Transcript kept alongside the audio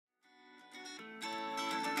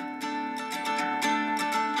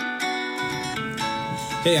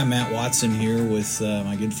Hey, I'm Matt Watson here with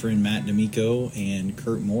my good friend Matt D'Amico and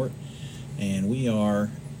Kurt Mort, and we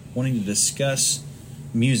are wanting to discuss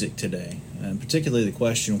music today, and particularly the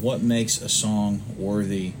question, what makes a song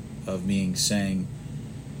worthy of being sang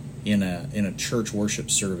in a church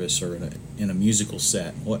worship service or in a musical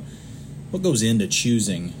set? What goes into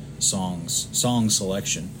choosing song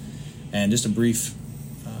selection? And just a brief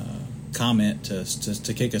comment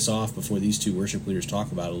to kick us off before these two worship leaders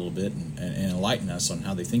talk about it a little bit and enlighten us on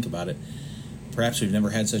how they think about it. Perhaps we've never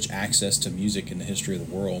had such access to music in the history of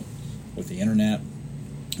the world. With the internet,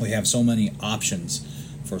 we have so many options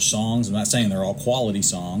for songs. I'm not saying they're all quality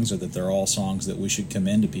songs or that they're all songs that we should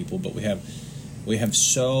commend to people, but we have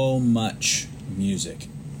so much music.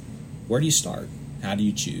 Where do you start? How do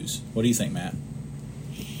you choose? What do you think, Matt?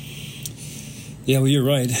 Yeah, well, you're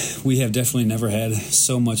right. We have definitely never had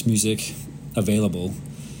so much music available,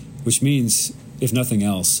 which means, if nothing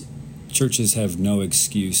else, churches have no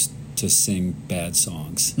excuse to sing bad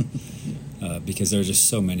songs because there are just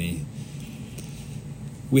so many.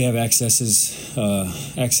 We have access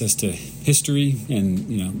to history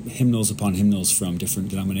and hymnals upon hymnals from different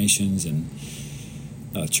denominations and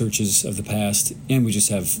churches of the past, and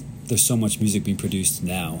there's so much music being produced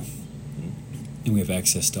now, and we have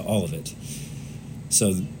access to all of it.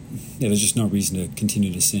 So, there's just no reason to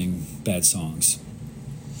continue to sing bad songs.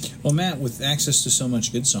 Well, Matt, with access to so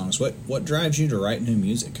much good songs, what drives you to write new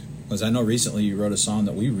music? Because I know recently you wrote a song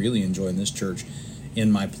that we really enjoy in this church, "In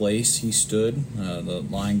My Place He Stood." The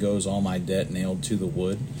line goes, "All my debt nailed to the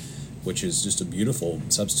wood," which is just a beautiful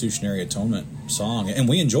substitutionary atonement song, and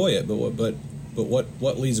we enjoy it. But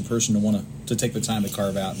what leads a person to want to take the time to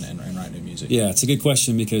carve out and write new music? Yeah, it's a good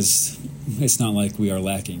question because it's not like we are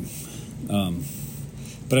lacking.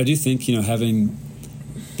 But I do think, having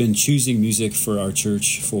been choosing music for our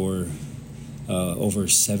church for over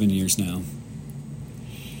 7 years now,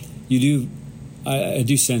 I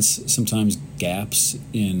do sense sometimes gaps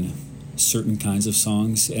in certain kinds of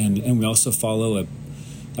songs, and we also follow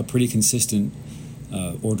a pretty consistent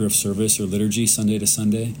order of service or liturgy Sunday to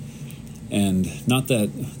Sunday. And not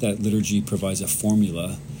that liturgy provides a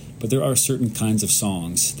formula, but there are certain kinds of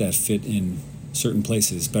songs that fit in certain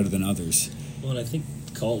places better than others. Well, and I think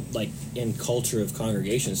in culture of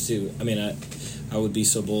congregations too. I mean, I would be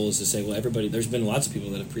so bold as to say, well, there's been lots of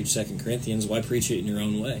people that have preached 2 Corinthians. Why preach it in your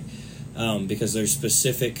own way? Because there's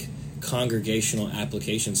specific congregational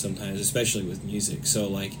applications sometimes, especially with music.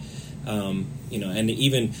 So and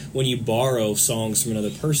even when you borrow songs from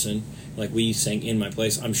another person, like we sang "In My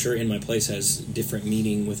Place," I'm sure "In My Place" has different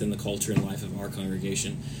meaning within the culture and life of our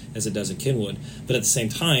congregation as it does in Kenwood. But at the same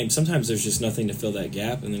time, sometimes there's just nothing to fill that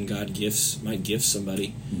gap, and then God might gift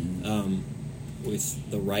somebody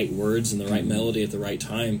with the right words and the right melody at the right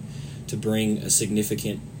time to bring a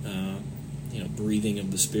significant breathing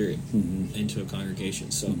of the Spirit into a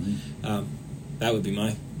congregation. So that would be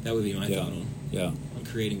my thought on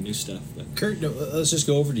creating new stuff. But Kurt, let's just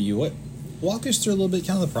go over to you. Walk us through a little bit,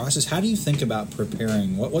 kind of the process. How do you think about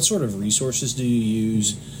preparing? What sort of resources do you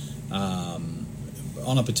use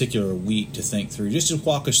on a particular week to think through? Just to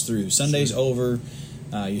walk us through. Sunday's over.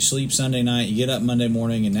 You sleep Sunday night. You get up Monday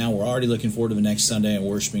morning, and now we're already looking forward to the next Sunday and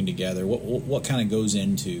worshiping together. What kind of goes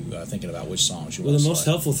into thinking about which songs you want to select? Most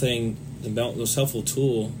helpful thing, the most helpful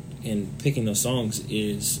tool in picking those songs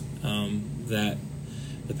is that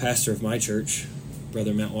the pastor of my church,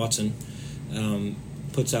 Brother Matt Watson,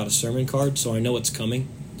 puts out a sermon card, so I know it's coming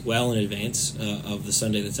well in advance of the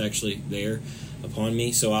Sunday that's actually there upon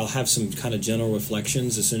me. So I'll have some kind of general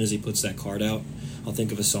reflections as soon as he puts that card out. I'll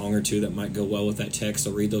think of a song or two that might go well with that text.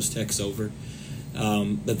 I'll read those texts over.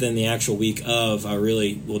 But then the actual week of, I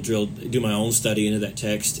really will do my own study into that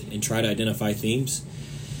text and try to identify themes.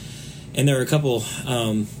 And there are a couple,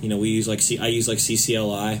 I use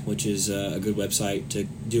CCLI, which is a good website to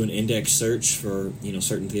do an index search for,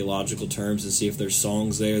 certain theological terms and see if there's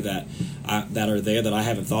songs there that are there that I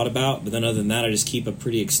haven't thought about. But then other than that, I just keep a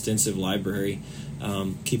pretty extensive library.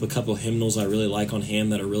 Keep a couple of hymnals I really like on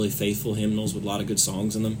hand that are really faithful hymnals with a lot of good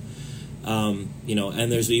songs in them.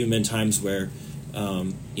 And there's even been times where,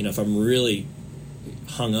 if I'm really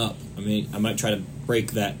hung up, I might try to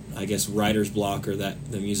break that, writer's block or the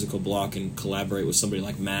musical block and collaborate with somebody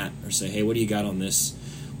like Matt or say, hey, what do you got on this?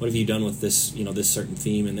 What have you done with this, this certain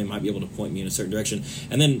theme? And they might be able to point me in a certain direction.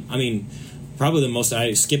 And then, probably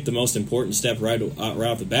I skipped the most important step right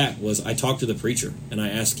off the bat was I talked to the preacher and I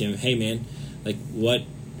asked him, hey man,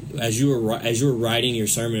 as you were writing your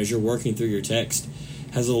sermon, as you're working through your text,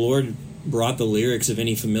 has the Lord brought the lyrics of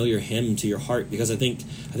any familiar hymn to your heart, because I think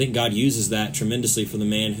God uses that tremendously for the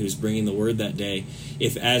man who's bringing the word that day.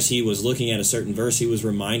 If as he was looking at a certain verse, he was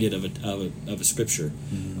reminded of a scripture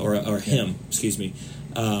or a hymn,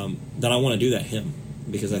 then I want to do that hymn,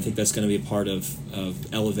 because I think that's going to be a part of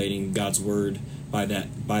elevating God's word by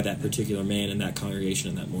that particular man in that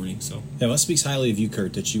congregation in that morning. So yeah, well, it speaks highly of you,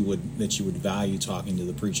 Kurt, that you would value talking to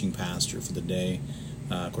the preaching pastor for the day.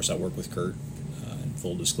 Of course, I work with Kurt.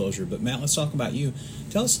 Full disclosure, but Matt, let's talk about you.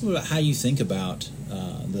 Tell us a little about how you think about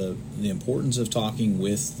the importance of talking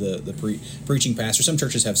with the preaching pastor. Some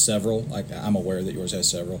churches have several, like I'm aware that yours has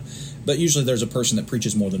several, but usually there's a person that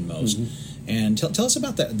preaches more than most. And tell us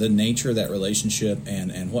about the nature of that relationship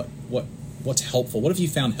and what's helpful. What have you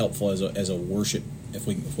found helpful as a worship, if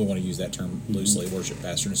we want to use that term loosely, worship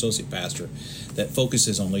pastor, an associate pastor that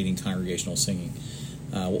focuses on leading congregational singing?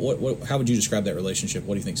 How would you describe that relationship?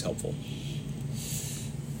 What do you think is helpful?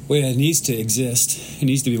 Well, it needs to exist. It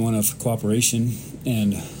needs to be one of cooperation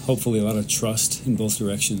and hopefully a lot of trust in both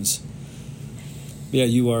directions. Yeah,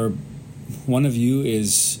 one of you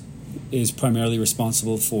is primarily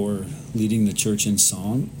responsible for leading the church in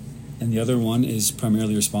song, and the other one is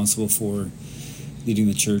primarily responsible for leading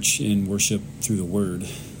the church in worship through the word.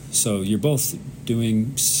 So you're both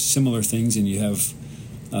doing similar things, and you have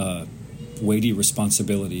weighty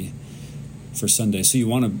responsibility for Sunday. So you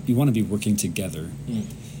want to be working together.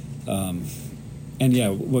 And yeah,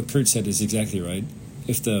 what Kurt said is exactly right.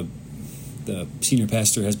 If the senior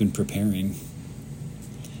pastor has been preparing,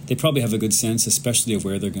 they probably have a good sense, especially of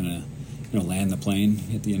where they're going to land the plane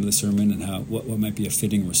at the end of the sermon and what might be a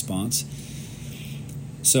fitting response.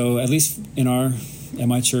 So at least at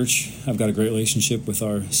my church, I've got a great relationship with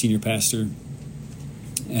our senior pastor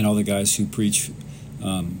and all the guys who preach.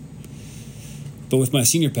 But with my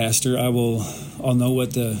senior pastor, I'll know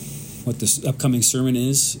what this upcoming sermon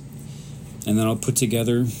is, and then I'll put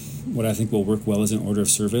together what I think will work well as an order of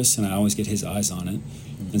service, and I always get his eyes on it.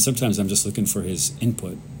 And sometimes I'm just looking for his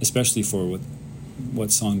input, especially for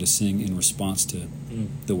what song to sing in response to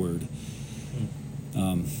the word.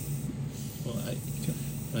 Well,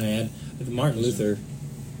 I add Martin Luther,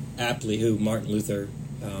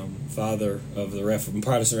 father of the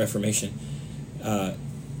Protestant Reformation,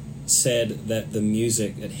 said that the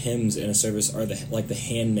music, that hymns in a service are like the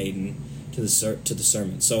handmaiden to the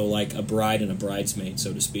sermon. So like a bride and a bridesmaid,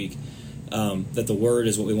 so to speak. That the word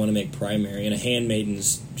is what we want to make primary, and a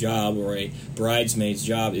handmaiden's job or a bridesmaid's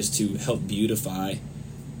job is to help beautify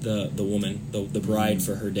the woman, the bride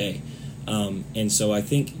for her day. And so I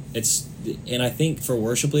think for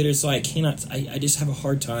worship leaders, so I just have a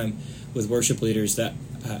hard time with worship leaders that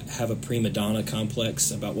have a prima donna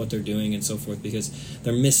complex about what they're doing and so forth, because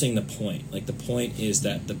they're missing the point. Like, the point is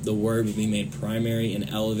that the word would be made primary and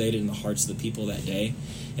elevated in the hearts of the people that day.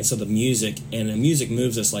 And so the music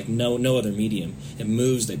moves us like no other medium.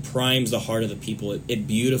 It primes the heart of the people. It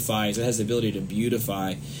beautifies. It has the ability to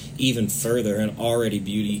beautify even further an already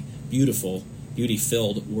beauty-filled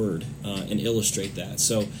word and illustrate that.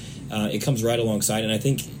 So it comes right alongside. And I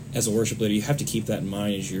think as a worship leader, you have to keep that in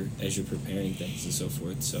mind as you're preparing things and so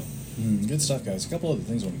forth. So good stuff, guys. A couple other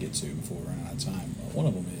things I want to get to before we run out of time. One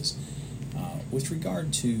of them is with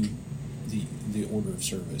regard to the order of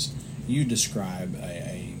service. You describe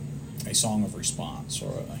a song of response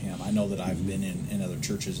or a hymn. I know that I've been in other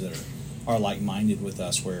churches that are like-minded with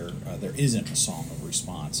us where there isn't a song of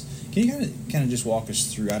response. Can you kind of just walk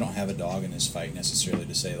us through? I don't have a dog in this fight necessarily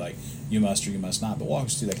to say like you must or you must not, but walk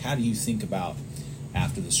us through like how do you think about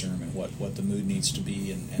after the sermon what the mood needs to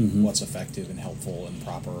be and what's effective and helpful and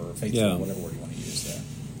proper or faithful, whatever word you want to use there.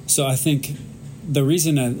 So I think the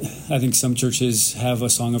reason I think some churches have a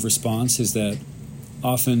song of response is that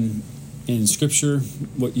often in Scripture,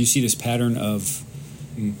 what you see this pattern of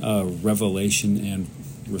revelation and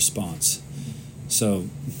response. So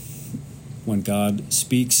when God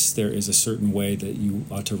speaks, there is a certain way that you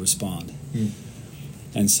ought to respond.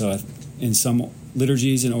 And so in some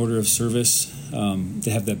liturgies and order of service,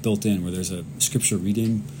 they have that built in where there's a scripture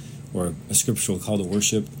reading or a scriptural call to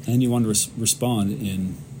worship, and you want to respond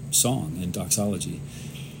in song and doxology.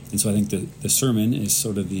 And so I think the sermon is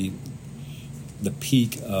sort of the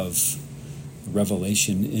peak of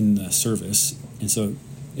revelation in the service, and so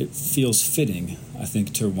it feels fitting, I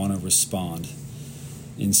think, to want to respond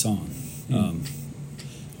in song.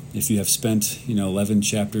 If you have spent 11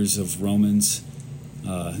 chapters of Romans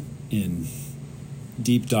in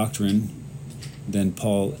deep doctrine, then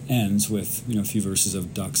Paul ends with a few verses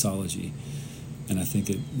of doxology, and I think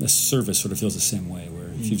the service sort of feels the same way,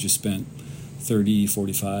 where if you've just spent 30,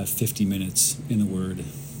 45, 50 minutes in the Word,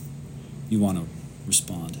 you want to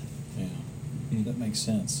respond. Yeah, that makes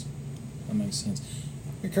sense. That makes sense.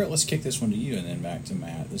 Hey, Kurt, let's kick this one to you and then back to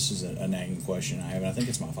Matt. This is a nagging question I have, and I think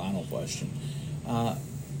it's my final question.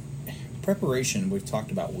 Preparation, we've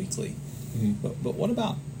talked about weekly, but what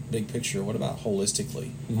about big picture? What about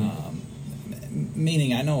holistically?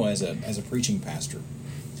 Meaning, I know as a preaching pastor,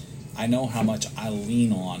 I know how much I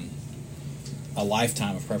lean on a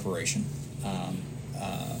lifetime of preparation.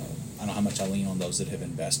 I know how much I lean on those that have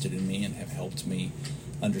invested in me and have helped me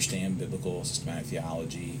understand biblical systematic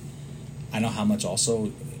theology. I know how much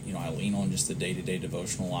also, I lean on just the day-to-day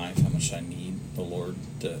devotional life, how much I need the Lord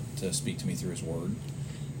to speak to me through His Word.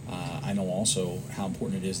 I know also how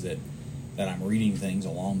important it is that I'm reading things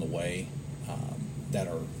along the way that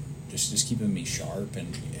are just keeping me sharp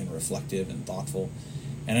and reflective and thoughtful.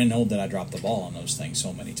 And I know that I drop the ball on those things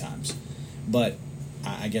so many times. But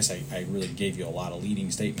I guess I really gave you a lot of leading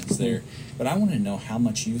statements there. But I want to know how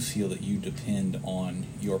much you feel that you depend on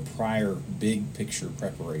your prior big picture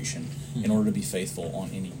preparation in order to be faithful on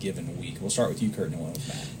any given week. We'll start with you, Kurt, and we'll with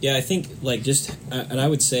Matt. Yeah, I think and I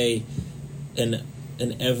would say an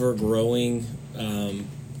ever-growing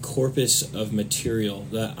corpus of material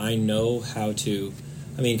that I know how to...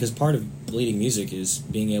 because part of leading music is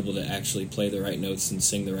being able to actually play the right notes and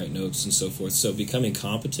sing the right notes and so forth. So becoming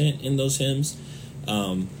competent in those hymns.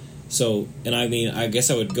 I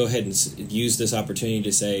guess I would go ahead and use this opportunity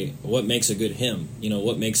to say, what makes a good hymn?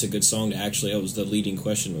 What makes a good song to actually... That was the leading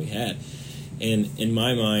question we had. And in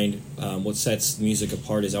my mind, what sets music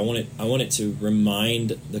apart is I want it to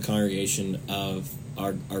remind the congregation of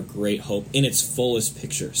our great hope in its fullest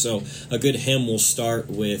picture. So a good hymn will start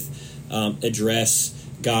with address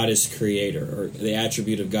God as creator, or the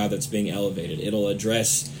attribute of God that's being elevated. It'll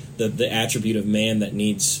address the attribute of man that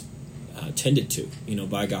needs tended to,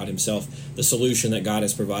 by God Himself, the solution that God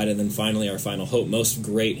has provided, and then finally our final hope. Most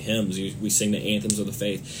great hymns, we sing the anthems of the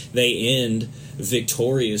faith, they end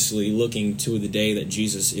victoriously looking to the day that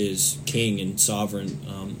Jesus is King and sovereign,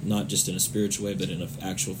 not just in a spiritual way, but in an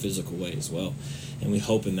actual physical way as well. And we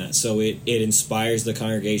hope in that. So it inspires the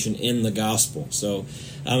congregation in the gospel. So,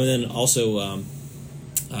 and then also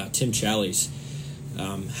Tim Challies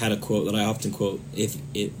had a quote that I often quote,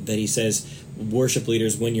 that he says, worship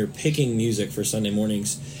leaders, when you're picking music for Sunday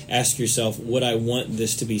mornings, ask yourself, would I want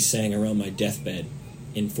this to be sang around my deathbed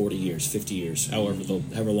in 40 years, 50 years,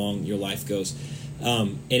 however long your life goes?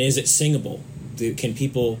 And is it singable? Can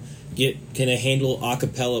people can they handle a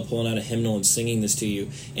cappella pulling out a hymnal and singing this to you?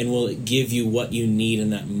 And will it give you what you need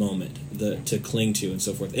in that moment to cling to and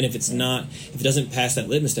so forth? And if it's not, if it doesn't pass that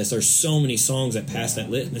litmus test, there's so many songs that pass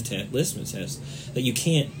that litmus test that you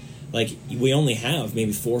can't, we only have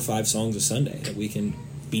maybe 4 or 5 songs a Sunday that we can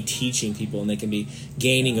be teaching people, and they can be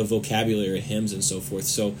gaining a vocabulary of hymns and so forth.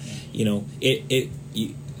 So,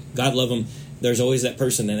 God love them. There's always that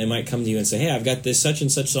person that they might come to you and say, "Hey, I've got this such and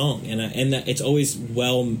such song," and that it's always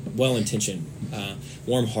well intentioned,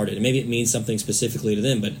 warm-hearted. And maybe it means something specifically to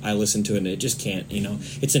them, but I listen to it and it just can't.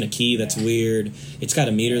 It's in a key that's weird. It's got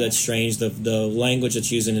a meter that's strange. The language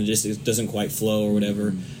it's using it doesn't quite flow or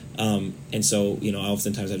whatever. And so, I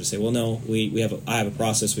oftentimes have to say, well, no, I have a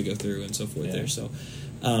process we go through and so forth there. So,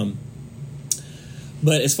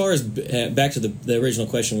 but as far as back to the original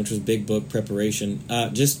question, which was big book preparation,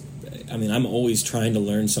 I'm always trying to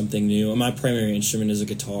learn something new. My primary instrument is a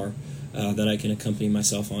guitar that I can accompany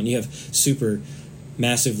myself on. You have super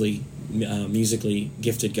massively musically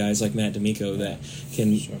gifted guys like Matt D'Amico that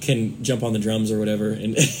can jump on the drums or whatever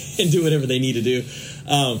and do whatever they need to do.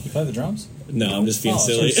 You play the drums? No, I'm just being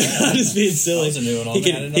silly. I'm just being silly. He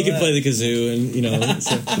can play the kazoo and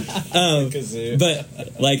So, kazoo. But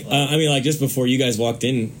just before you guys walked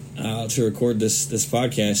in to record this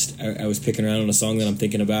podcast, I was picking around on a song that I'm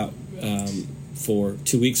thinking about for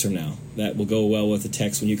 2 weeks from now that will go well with the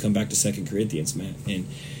text when you come back to 2 Corinthians, Matt. And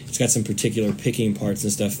it's got some particular picking parts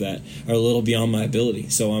and stuff that are a little beyond my ability.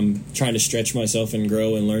 So I'm trying to stretch myself and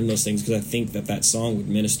grow and learn those things because I think that song would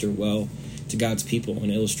minister well to God's people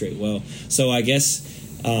and illustrate well. So I guess,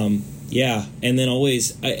 and then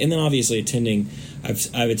obviously attending.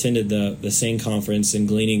 I've attended the Sing conference and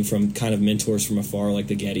gleaning from kind of mentors from afar like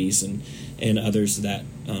the Gettys and others that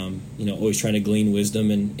always trying to glean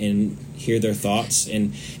wisdom and hear their thoughts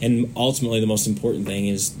and ultimately the most important thing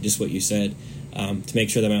is just what you said, to make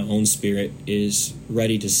sure that my own spirit is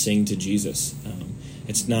ready to sing to Jesus.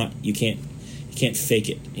 It's not you can't fake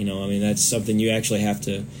it. That's something you actually have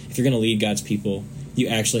to. If you're going to lead God's people, you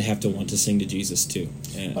actually have to want to sing to Jesus too.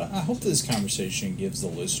 Yeah. But I hope this conversation gives the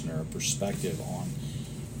listener a perspective on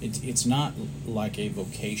it's not like a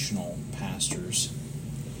vocational pastor's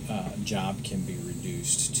job can be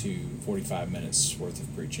reduced to 45 minutes worth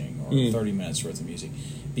of preaching or 30 minutes worth of music,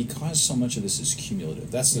 because so much of this is cumulative.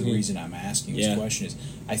 That's the reason I'm asking this question. Is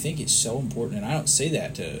I think it's so important, and I don't say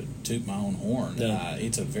that to toot my own horn. No.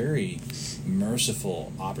 It's a very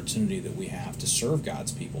merciful opportunity that we have to serve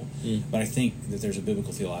God's people. But I think that there's a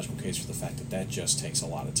biblical theological case for the fact that that just takes a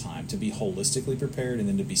lot of time to be holistically prepared and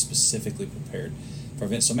then to be specifically prepared for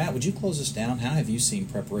events. So Matt, would you close us down? How have you seen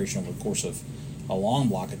preparation over the course of a long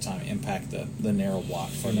block of time impact the narrow block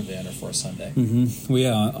for an event or for a Sunday?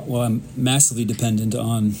 Well, I'm massively dependent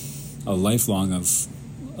on a life's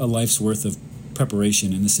worth of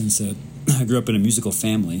preparation, in the sense that I grew up in a musical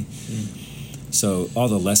family. So all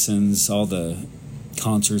the lessons, all the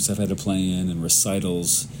concerts I've had to play in, and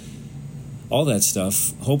recitals, all that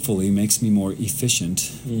stuff hopefully makes me more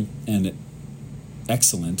efficient and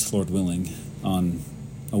excellent, Lord willing, on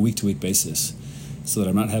a week-to-week basis, so that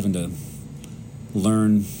I'm not having to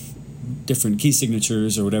learn different key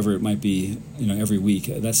signatures or whatever it might be, every week.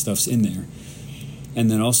 That stuff's in there.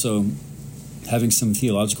 And then also having some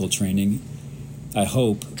theological training, I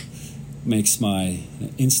hope, makes my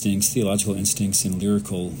theological instincts and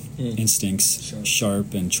lyrical instincts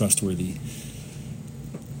sharp and trustworthy.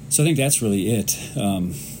 So I think that's really it.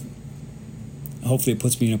 Hopefully it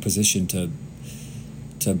puts me in a position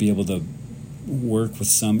to be able to work with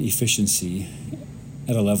some efficiency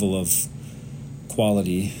at a level of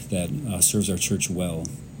quality that serves our church well.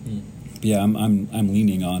 But yeah, I'm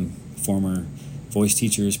leaning on former voice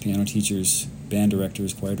teachers, piano teachers, band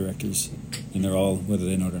directors, choir directors, and they're all, whether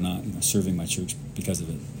they know it or not, serving my church because of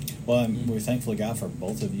it. Well, we're thankful to God for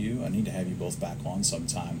both of you. I need to have you both back on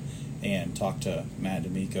sometime and talk to Matt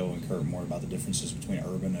D'Amico and Kurt more about the differences between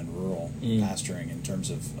urban and rural pastoring in terms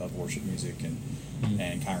of worship music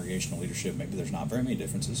and congregational leadership. Maybe there's not very many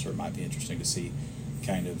differences, or it might be interesting to see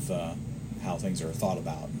kind of how things are thought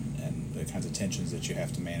about and the kinds of tensions that you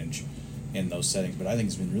have to manage in those settings. But I think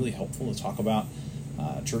it's been really helpful to talk about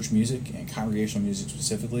church music and congregational music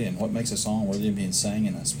specifically, and what makes a song worthy of being sang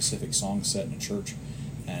in a specific song set in a church.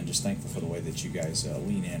 And just thankful for the way that you guys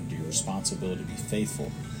lean into your responsibility to be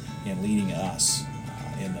faithful in leading us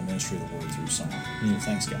in the ministry of the word through song. So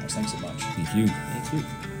thanks, guys. Thanks so much. Thank you. Thank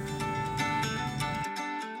you.